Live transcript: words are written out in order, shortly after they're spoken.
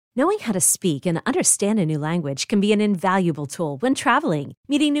Knowing how to speak and understand a new language can be an invaluable tool when traveling,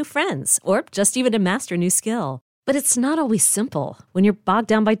 meeting new friends, or just even to master a new skill. But it's not always simple when you're bogged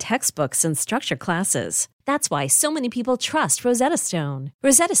down by textbooks and structured classes. That's why so many people trust Rosetta Stone.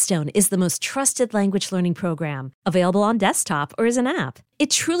 Rosetta Stone is the most trusted language learning program, available on desktop or as an app. It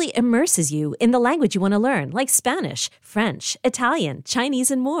truly immerses you in the language you want to learn, like Spanish, French, Italian,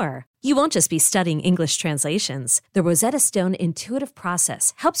 Chinese, and more. You won't just be studying English translations. The Rosetta Stone intuitive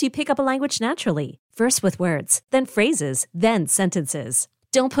process helps you pick up a language naturally, first with words, then phrases, then sentences.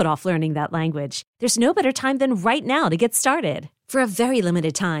 Don't put off learning that language. There's no better time than right now to get started. For a very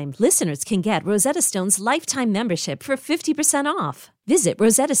limited time, listeners can get Rosetta Stone's lifetime membership for 50% off. Visit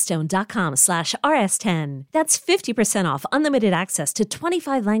rosettastone.com/rs10. That's 50% off unlimited access to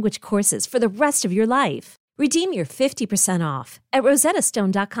 25 language courses for the rest of your life. Redeem your 50% off at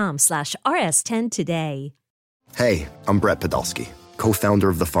rosettastone.com/rs10 today. Hey, I'm Brett Podolsky, co-founder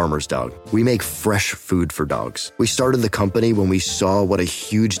of The Farmer's Dog. We make fresh food for dogs. We started the company when we saw what a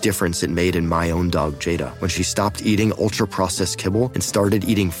huge difference it made in my own dog, Jada, when she stopped eating ultra-processed kibble and started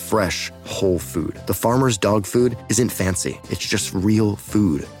eating fresh, whole food. The Farmer's Dog food isn't fancy. It's just real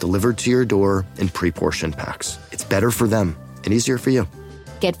food delivered to your door in pre-portioned packs. It's better for them and easier for you.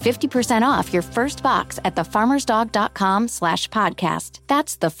 Get 50% off your first box at thefarmersdog.com/podcast.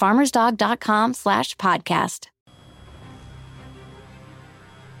 That's thefarmersdog.com/podcast.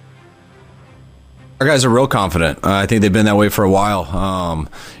 Our guys are real confident. I think they've been that way for a while.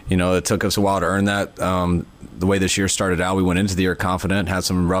 It took us a while to earn that. The way this year started out, we went into the year confident, had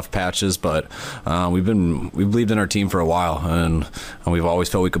some rough patches, but we've believed in our team for a while, and we've always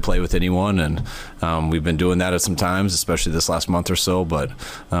felt we could play with anyone, and we've been doing that at some times, especially this last month or so, but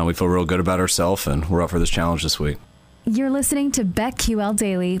we feel real good about ourselves, and we're up for this challenge this week. You're listening to BetQL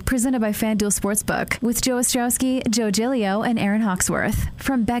Daily, presented by FanDuel Sportsbook, with Joe Ostrowski, Joe Giglio, and Aaron Hawksworth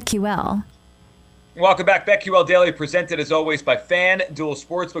from BetQL. Welcome back. BetQL Daily, presented as always by FanDuel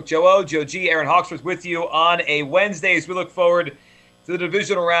Sportsbook. Joe O, Joe G, Aaron Hawksworth with you on a Wednesday as we look forward to the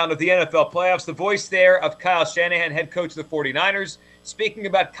divisional round of the NFL playoffs. The voice there of Kyle Shanahan, head coach of the 49ers, speaking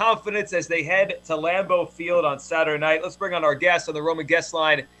about confidence as they head to Lambeau Field on Saturday night. Let's bring on our guest on the Roman guest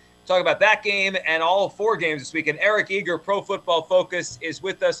line, talk about that game and all 4 games this weekend. Eric Eager, Pro Football Focus, is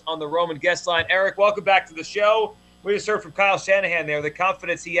with us on the Roman guest line. Eric, welcome back to the show. We just heard from Kyle Shanahan there, the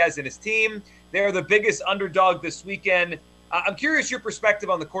confidence he has in his team. They're the biggest underdog this weekend. I'm curious your perspective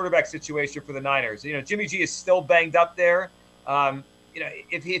on the quarterback situation for the Niners. Jimmy G is still banged up there.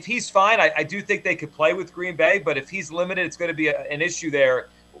 If he's fine, I do think they could play with Green Bay, but if he's limited, it's going to be an issue there.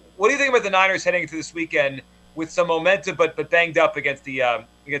 What do you think about the Niners heading into this weekend with some momentum, but banged up against the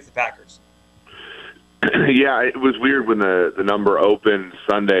Packers? Yeah, it was weird when the number opened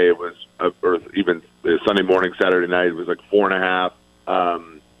Sunday. It was, or even Sunday morning, Saturday night, it was like 4.5.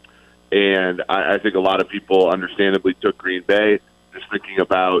 And I think a lot of people understandably took Green Bay, just thinking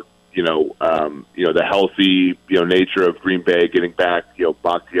about the healthy nature of Green Bay getting back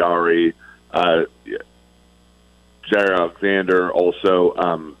Bakhtiari, Jair Alexander, also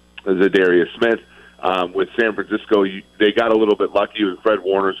Zadarius Smith. With San Francisco, they got a little bit lucky with Fred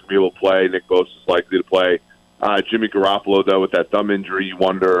Warner's going to be able to play. Nick Bosa is likely to play. Jimmy Garoppolo, though, with that thumb injury, you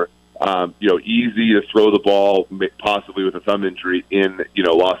wonder. Easy to throw the ball, possibly with a thumb injury in,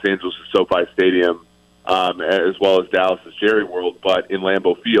 Los Angeles' SoFi Stadium, as well as Dallas' Jerry World, but in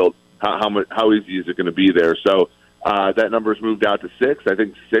Lambeau Field, how easy is it going to be there? So that number's moved out to 6. I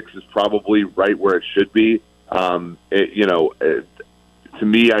think 6 is probably right where it should be. To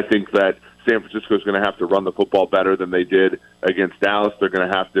me, I think that San Francisco is going to have to run the football better than they did against Dallas. They're going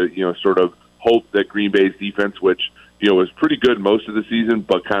to have to, sort of hope that Green Bay's defense, which was pretty good most of the season,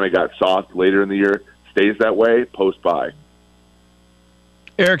 but kind of got soft later in the year, stays that way post-bye.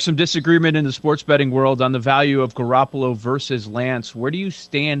 Eric, some disagreement in the sports betting world on the value of Garoppolo versus Lance. Where do you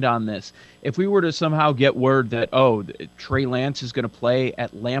stand on this? If we were to somehow get word that, Trey Lance is going to play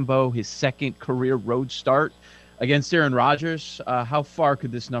at Lambeau, his second career road start against Aaron Rodgers, how far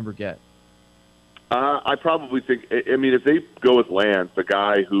could this number get? I probably think, if they go with Lance, the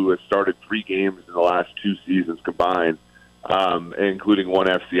guy who has started 3 games in the last 2 seasons combined, including one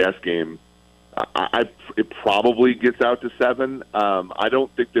FCS game, it probably gets out to 7. I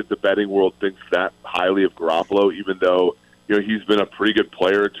don't think that the betting world thinks that highly of Garoppolo, even though he's been a pretty good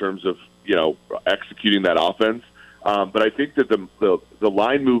player in terms of executing that offense. But I think that the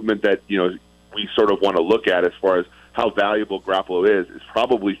line movement that we sort of want to look at as far as how valuable Garoppolo is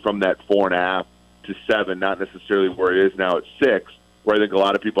probably from that 4.5 to 7, not necessarily where it is now at 6, where I think a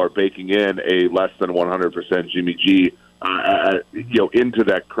lot of people are baking in a less than 100% Jimmy G, into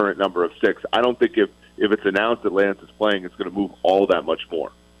that current number of 6. I don't think if it's announced that Lance is playing, it's going to move all that much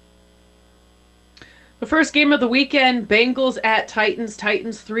more. The first game of the weekend, Bengals at Titans.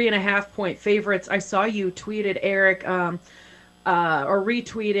 Titans 3.5-point favorites. I saw you tweeted, Eric, or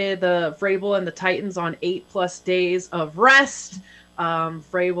retweeted the Vrabel and the Titans on 8+ days of rest.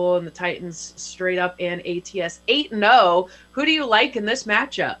 Vrabel and the Titans straight up and ATS 8-0. Who do you like in this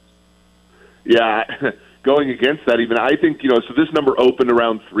matchup? Yeah, going against that even, I think, so this number opened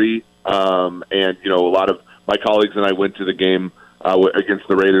around 3, and, a lot of my colleagues and I went to the game against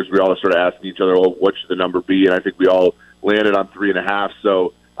the Raiders. We all started asking each other, well, what should the number be? And I think we all landed on 3.5.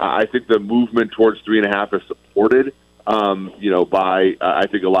 So I think the movement towards 3.5 is supported, by I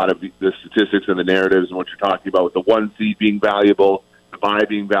think a lot of the statistics and the narratives and what you're talking about with the 1 seed being valuable, the bye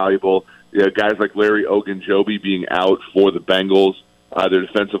being valuable, guys like Larry Ogunjobi being out for the Bengals, their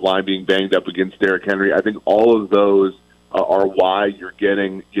defensive line being banged up against Derrick Henry. I think all of those are why you're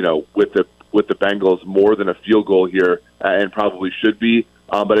getting, with the Bengals more than a field goal here, and probably should be.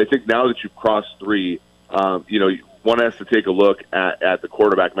 But I think now that you've crossed 3, one has to take a look at the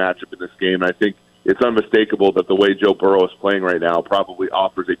quarterback matchup in this game. And I think it's unmistakable that the way Joe Burrow is playing right now probably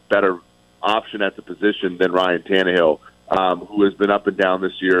offers a better option at the position than Ryan Tannehill, who has been up and down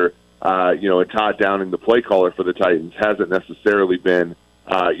this year. And Todd Downing, the play caller for the Titans, hasn't necessarily been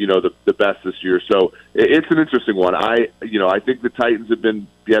the best this year. So it's an interesting one. I think the Titans have been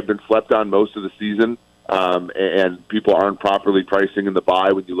slept on most of the season, and people aren't properly pricing in the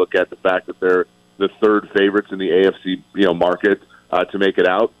bye when you look at the fact that they're the 3rd favorites in the AFC market to make it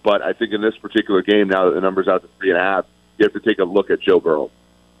out. But I think in this particular game, now that the number's out to 3.5, you have to take a look at Joe Burrow.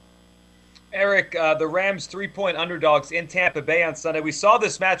 Eric, the Rams 3-point underdogs in Tampa Bay on Sunday. We saw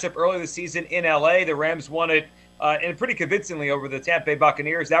this matchup earlier this season in LA. The Rams won it and pretty convincingly over the Tampa Bay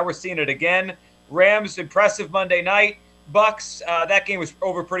Buccaneers. Now we're seeing it again. Rams, impressive Monday night. Bucks, that game was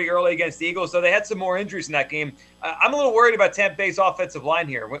over pretty early against the Eagles, so they had some more injuries in that game. I'm a little worried about Tampa Bay's offensive line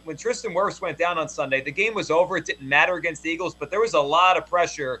here. When Tristan Wirfs went down on Sunday, the game was over. It didn't matter against the Eagles, but there was a lot of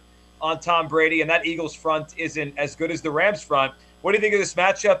pressure on Tom Brady, and that Eagles front isn't as good as the Rams front. What do you think of this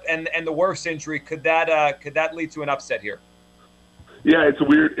matchup and the Wirfs injury? Could that lead to an upset here? Yeah, it's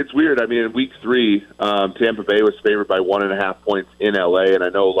weird. I mean, in Week 3, Tampa Bay was favored by 1.5 points in LA, and I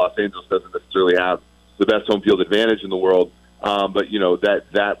know Los Angeles doesn't necessarily have the best home field advantage in the world, but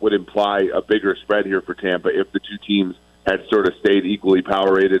that would imply a bigger spread here for Tampa if the two teams had sort of stayed equally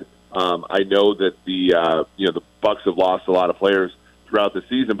power rated. I know that the Bucks have lost a lot of players throughout the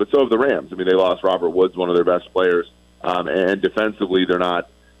season, but so have the Rams. I mean, they lost Robert Woods, one of their best players, and defensively they're not.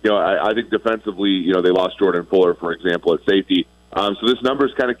 I think defensively, they lost Jordan Fuller, for example, at safety. So this number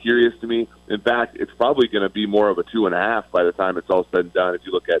is kind of curious to me. In fact, it's probably going to be more of a 2.5 by the time it's all said and done. If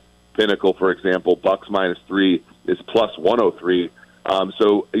you look at Pinnacle, for example, Bucks -3 is plus 103.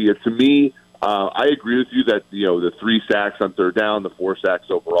 To me, I agree with you that the 3 sacks on 3rd down, the 4 sacks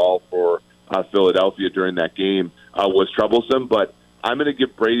overall for Philadelphia during that game was troublesome. But I'm going to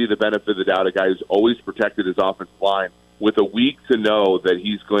give Brady the benefit of the doubt, a guy who's always protected his offensive line, with a week to know that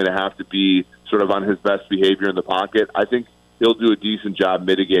he's going to have to be sort of on his best behavior in the pocket. I think he'll do a decent job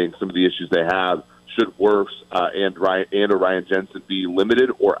mitigating some of the issues they have should Wirfs and Ryan Jensen be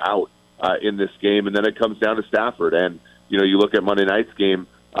limited or out in this game. And then it comes down to Stafford. And, you look at Monday night's game,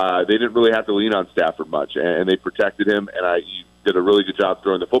 they didn't really have to lean on Stafford much, and they protected him, and he did a really good job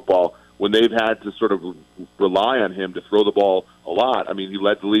throwing the football. When they've had to sort of rely on him to throw the ball a lot, I mean, he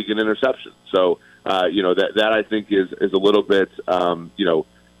led the league in interceptions. So, that I think is a little bit,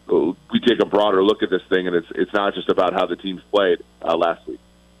 we take a broader look at this thing, and it's not just about how the teams played last week.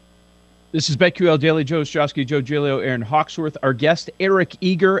 This is BetQL Daily. Joe Ostrowski, Joe Giglio, Aaron Hawksworth. Our guest, Eric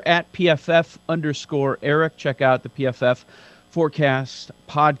Eager at PFF_Eric. Check out the PFF Forecast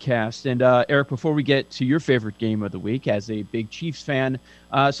podcast. And Eric, before we get to your favorite game of the week as a big Chiefs fan,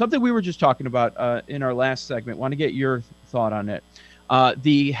 something we were just talking about in our last segment, want to get your thought on it.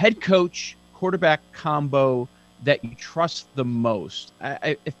 The head coach quarterback combo that you trust the most.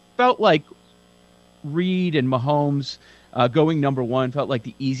 It felt like Reed and Mahomes going number 1 felt like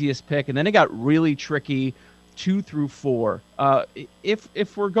the easiest pick, and then it got really tricky 2 through 4.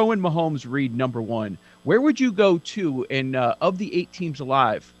 If we're going Mahomes, Reed number 1, where would you go to? And of the 8 teams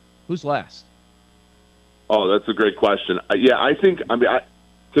alive, who's last? Oh, that's a great question. I think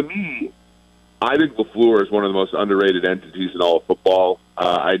to me, I think LaFleur is one of the most underrated entities in all of football.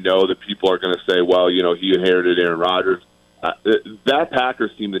 I know that people are going to say, well, he inherited Aaron Rodgers. That Packers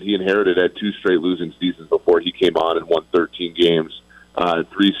team that he inherited had 2 straight losing seasons before he came on and won 13 games in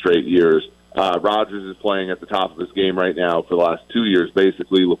 3 straight years. Rodgers is playing at the top of his game right now for the last 2 years,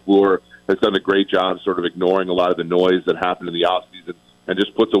 basically. LaFleur has done a great job sort of ignoring a lot of the noise that happened in the offseason and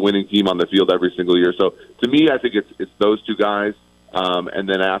just puts a winning team on the field every single year. So to me, I think it's those 2 guys. And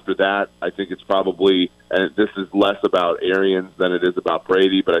then after that, I think it's probably, and this is less about Arians than it is about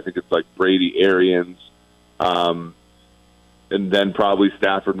Brady, but I think it's like Brady, Arians, and then probably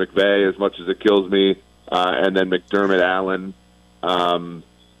Stafford, McVay, as much as it kills me, and then McDermott, Allen.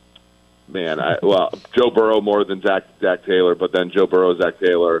 Joe Burrow more than Zach Taylor, but then Joe Burrow, Zach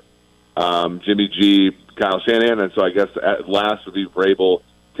Taylor, Jimmy G, Kyle Shanahan, and so I guess at last would be Vrabel,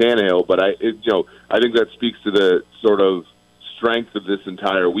 Tannehill. But I think that speaks to the sort of strength of this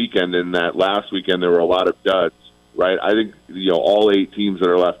entire weekend. In that last weekend there were a lot of duds, right? I think all 8 teams that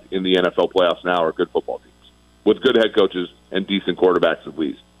are left in the NFL playoffs now are good football teams with good head coaches and decent quarterbacks at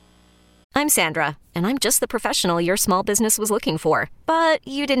least. I'm Sandra, and I'm just the professional your small business was looking for. But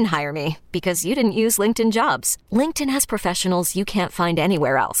you didn't hire me because you didn't use LinkedIn Jobs. LinkedIn has professionals you can't find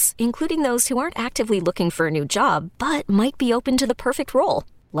anywhere else, including those who aren't actively looking for a new job, but might be open to the perfect role,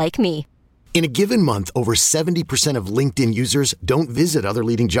 like me. In a given month, over 70% of LinkedIn users don't visit other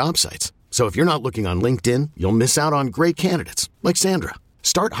leading job sites. So if you're not looking on LinkedIn, you'll miss out on great candidates like Sandra.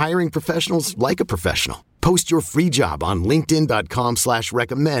 Start hiring professionals like a professional. Post your free job on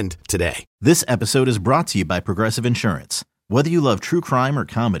linkedin.com/recommend today. This episode is brought to you by Progressive Insurance. Whether you love true crime or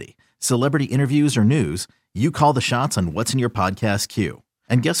comedy, celebrity interviews or news, you call the shots on what's in your podcast queue.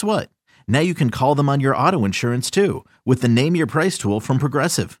 And guess what? Now you can call them on your auto insurance too with the Name Your Price tool from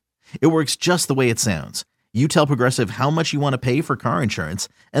Progressive. It works just the way it sounds. You tell Progressive how much you want to pay for car insurance,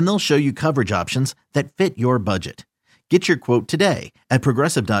 and they'll show you coverage options that fit your budget. Get your quote today at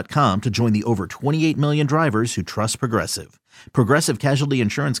Progressive.com to join the over 28 million drivers who trust Progressive. Progressive Casualty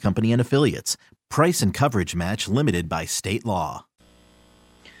Insurance Company and Affiliates. Price and coverage match limited by state law.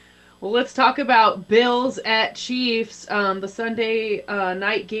 Well, let's talk about Bills at Chiefs. The Sunday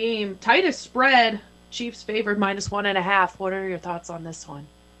night game. Tightest spread. Chiefs favored -1.5. What are your thoughts on this one?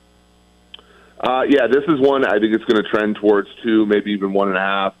 This is one I think it's going to trend towards 2, maybe even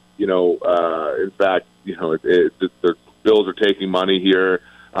 1.5. In fact, the Bills are taking money here.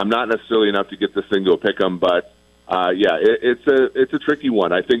 Not necessarily enough to get this thing to a pick'em, but it's a tricky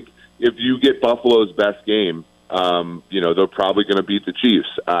one. I think if you get Buffalo's best game, they're probably going to beat the Chiefs.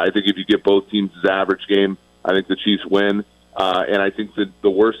 I think if you get both teams' average game, I think the Chiefs win. And I think that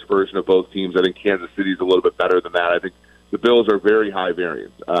the worst version of both teams, I think Kansas City's a little bit better than that. I think the Bills are very high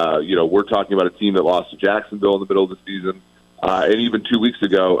variance. We're talking about a team that lost to Jacksonville in the middle of the season. And even 3 weeks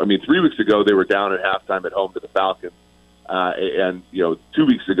ago, they were down at halftime at home to the Falcons. And 2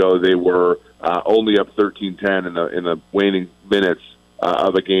 weeks ago, they were only up 13-10 in the waning minutes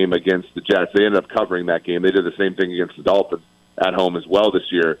of a game against the Jets. They ended up covering that game. They did the same thing against the Dolphins at home as well this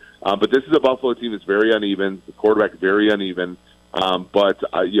year. But this is a Buffalo team that's very uneven. The quarterback very uneven. But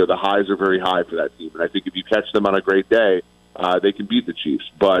the highs are very high for that team. And I think if you catch them on a great day, they can beat the Chiefs.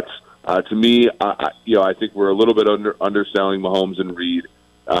 But to me, I think we're a little bit underselling Mahomes and Reed.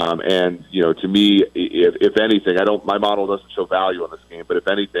 To me, if anything, my model doesn't show value on this game, but if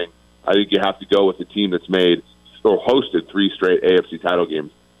anything, I think you have to go with the team that's made or hosted 3 straight AFC title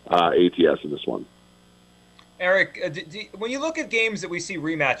games, ATS in this one. Eric, when you look at games that we see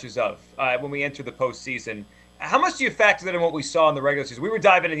rematches of when we enter the postseason, how much do you factor that in what we saw in the regular season? We were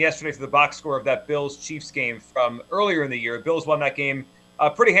diving in yesterday to the box score of that Bills-Chiefs game from earlier in the year. Bills won that game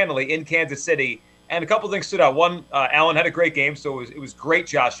pretty handily in Kansas City. And a couple things stood out. One, Allen had a great game, so it was great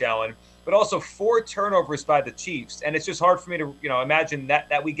Josh Allen, but also 4 turnovers by the Chiefs. And it's just hard for me to imagine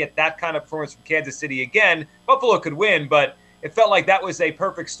that we get that kind of performance from Kansas City again. Buffalo could win, but it felt like that was a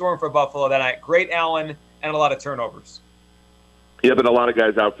perfect storm for Buffalo that night. Great Allen and a lot of turnovers. Yeah, but a lot of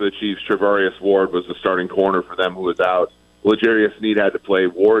guys out for the Chiefs. Trevarius Ward was the starting corner for them who was out. L'Jarius Sneed had to play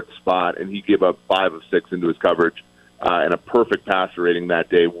Ward's spot, and he gave up 5 of 6 into his coverage and a perfect passer rating that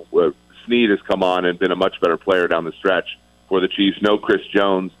day. Sneed has come on and been a much better player down the stretch for the Chiefs. No Chris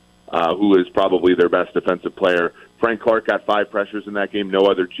Jones, who is probably their best defensive player. Frank Clark got 5 pressures in that game. No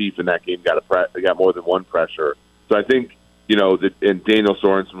other Chief in that game got more than 1 pressure. So I think, and Daniel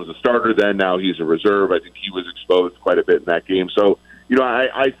Sorensen was a starter then. Now he's a reserve. I think he was exposed quite a bit in that game. So,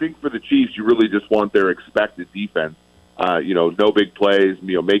 I think for the Chiefs, you really just want their expected defense. No big plays,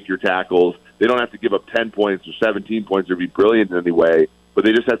 make your tackles. They don't have to give up 10 points or 17 points or be brilliant in any way, but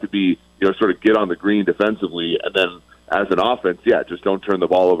they just have to be, sort of get on the green defensively. And then as an offense, just don't turn the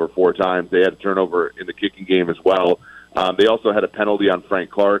ball over 4 times. They had a turnover in the kicking game as well. They also had a penalty on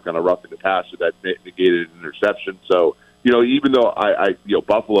Frank Clark on a roughing the passer that negated an interception. So, even though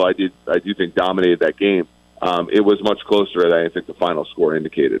Buffalo, I do think dominated that game, it was much closer than I think the final score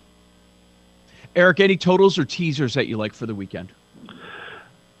indicated. Eric, any totals or teasers that you like for the weekend?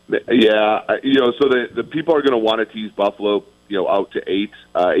 Yeah, so the people are going to want to tease Buffalo, out to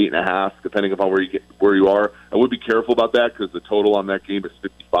 8.5, depending upon where you are. I would be careful about that because the total on that game is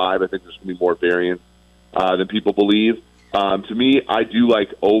 55. I think there's going to be more variance than people believe. To me, I do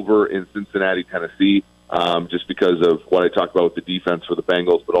like over in Cincinnati, Tennessee, just because of what I talked about with the defense for the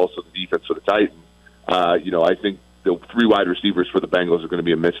Bengals, but also the defense for the Titans. I think the 3 wide receivers for the Bengals are going to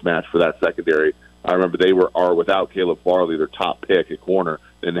be a mismatch for that secondary. I remember they are without Caleb Farley, their top pick at corner,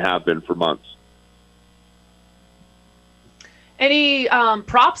 and have been for months. Any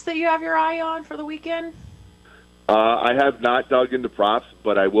props that you have your eye on for the weekend? I have not dug into props,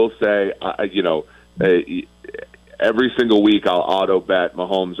 but I will say, every single week I'll auto bet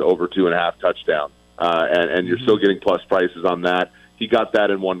Mahomes over 2.5 touchdowns, and you're still getting plus prices on that. He got that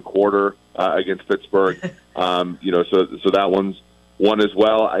in one quarter against Pittsburgh, so that one's one as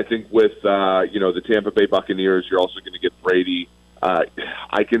well. I think with the Tampa Bay Buccaneers, you're also going to get Brady.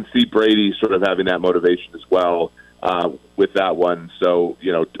 I can see Brady sort of having that motivation as well with that one. So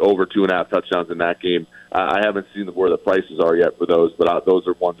over 2.5 touchdowns in that game. I haven't seen where the prices are yet for those, but those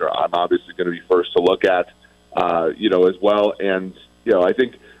are ones that I'm obviously going to be first to look at, as well. And I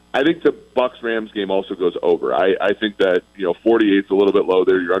think the Bucs-Rams game also goes over. I think that 48 is a little bit low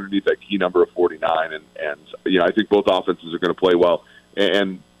there. You're underneath that key number of 49, and I think both offenses are going to play well.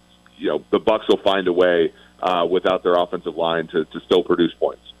 And the Bucs will find a way without their offensive line to still produce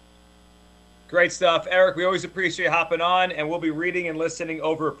points. Great stuff. Eric, we always appreciate you hopping on, and we'll be reading and listening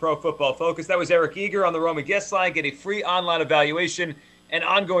over at Pro Football Focus. That was Eric Eager on the Roman guest line. Get a free online evaluation and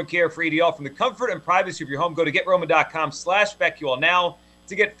ongoing care for EDL from the comfort and privacy of your home. Go to GetRoman.com/BetQL now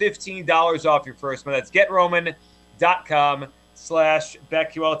to get $15 off your first month. That's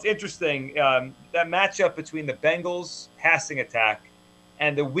GetRoman.com/BetQL. It's interesting, that matchup between the Bengals passing attack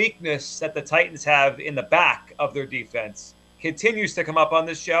and the weakness that the Titans have in the back of their defense continues to come up on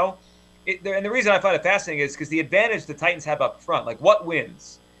this show. And the reason I find it fascinating is because the advantage the Titans have up front, like what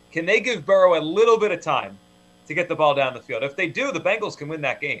wins? Can they give Burrow a little bit of time to get the ball down the field? If they do, the Bengals can win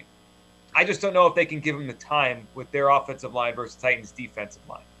that game. I just don't know if they can give him the time with their offensive line versus Titans' defensive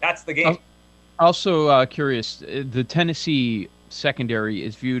line. That's the game. Also curious, the Tennessee secondary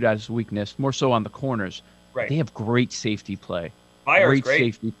is viewed as weakness, more so on the corners. Right. They have great safety play. Great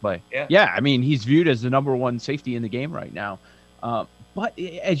safety play. Yeah. I mean, he's viewed as the number one safety in the game right now. But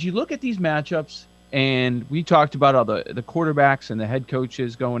as you look at these matchups, and we talked about all the quarterbacks and the head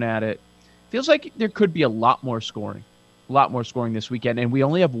coaches going at it, feels like there could be a lot more scoring this weekend. And we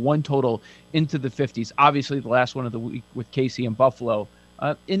only have one total into the 50s. Obviously, the last one of the week with KC and Buffalo,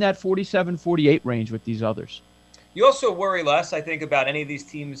 in that 47-48 range with these others. You also worry less, I think, about any of these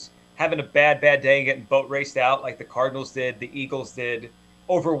teams having a bad day and getting boat raced out like the Cardinals did, the Eagles did.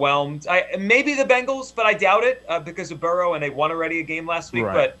 Overwhelmed. Maybe the Bengals, but I doubt it because of Burrow, and they won already a game last week.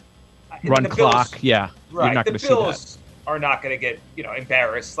 Right. But run clock, Bills, yeah. Right. The Bills are not going to get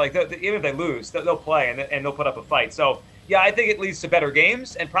embarrassed. Like even if they lose, they'll play and they'll put up a fight. So yeah, I think it leads to better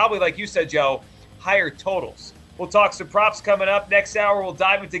games and probably, like you said, Joe, higher totals. We'll talk some props coming up next hour. We'll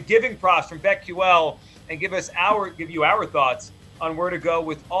dive into giving props from BetQL and give you our thoughts on where to go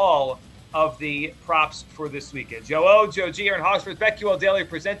with all of the props for this weekend. Joe O, Joe G, Aaron Hawksworth, BetQL Daily,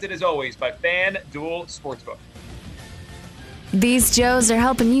 presented as always by FanDuel Sportsbook. These Joes are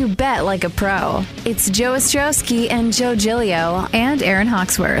helping you bet like a pro. It's Joe Ostrowski and Joe Giglio and Aaron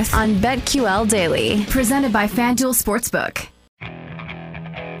Hawksworth on BetQL Daily, presented by FanDuel Sportsbook.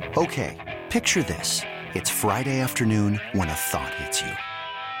 Okay, picture this. It's Friday afternoon when a thought hits you.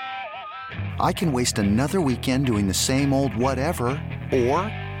 I can waste another weekend doing the same old whatever, or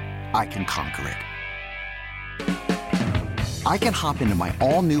I can conquer it. I can hop into my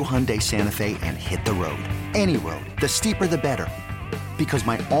all-new Hyundai Santa Fe and hit the road. Any road. The steeper, the better. Because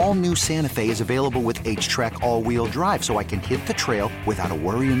my all-new Santa Fe is available with H-Track all-wheel drive, so I can hit the trail without a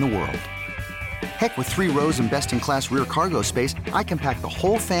worry in the world. Heck, with 3 rows and best-in-class rear cargo space, I can pack the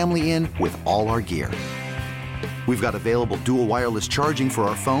whole family in with all our gear. We've got available dual wireless charging for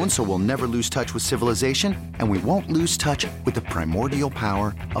our phones, so we'll never lose touch with civilization, and we won't lose touch with the primordial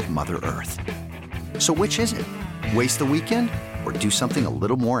power of Mother Earth. So which is it? Waste the weekend or do something a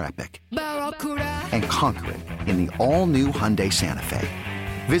little more epic and conquer it in the all-new Hyundai Santa Fe?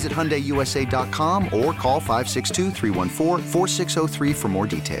 Visit HyundaiUSA.com or call 562-314-4603 for more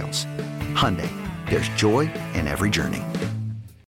details. Hyundai, there's joy in every journey.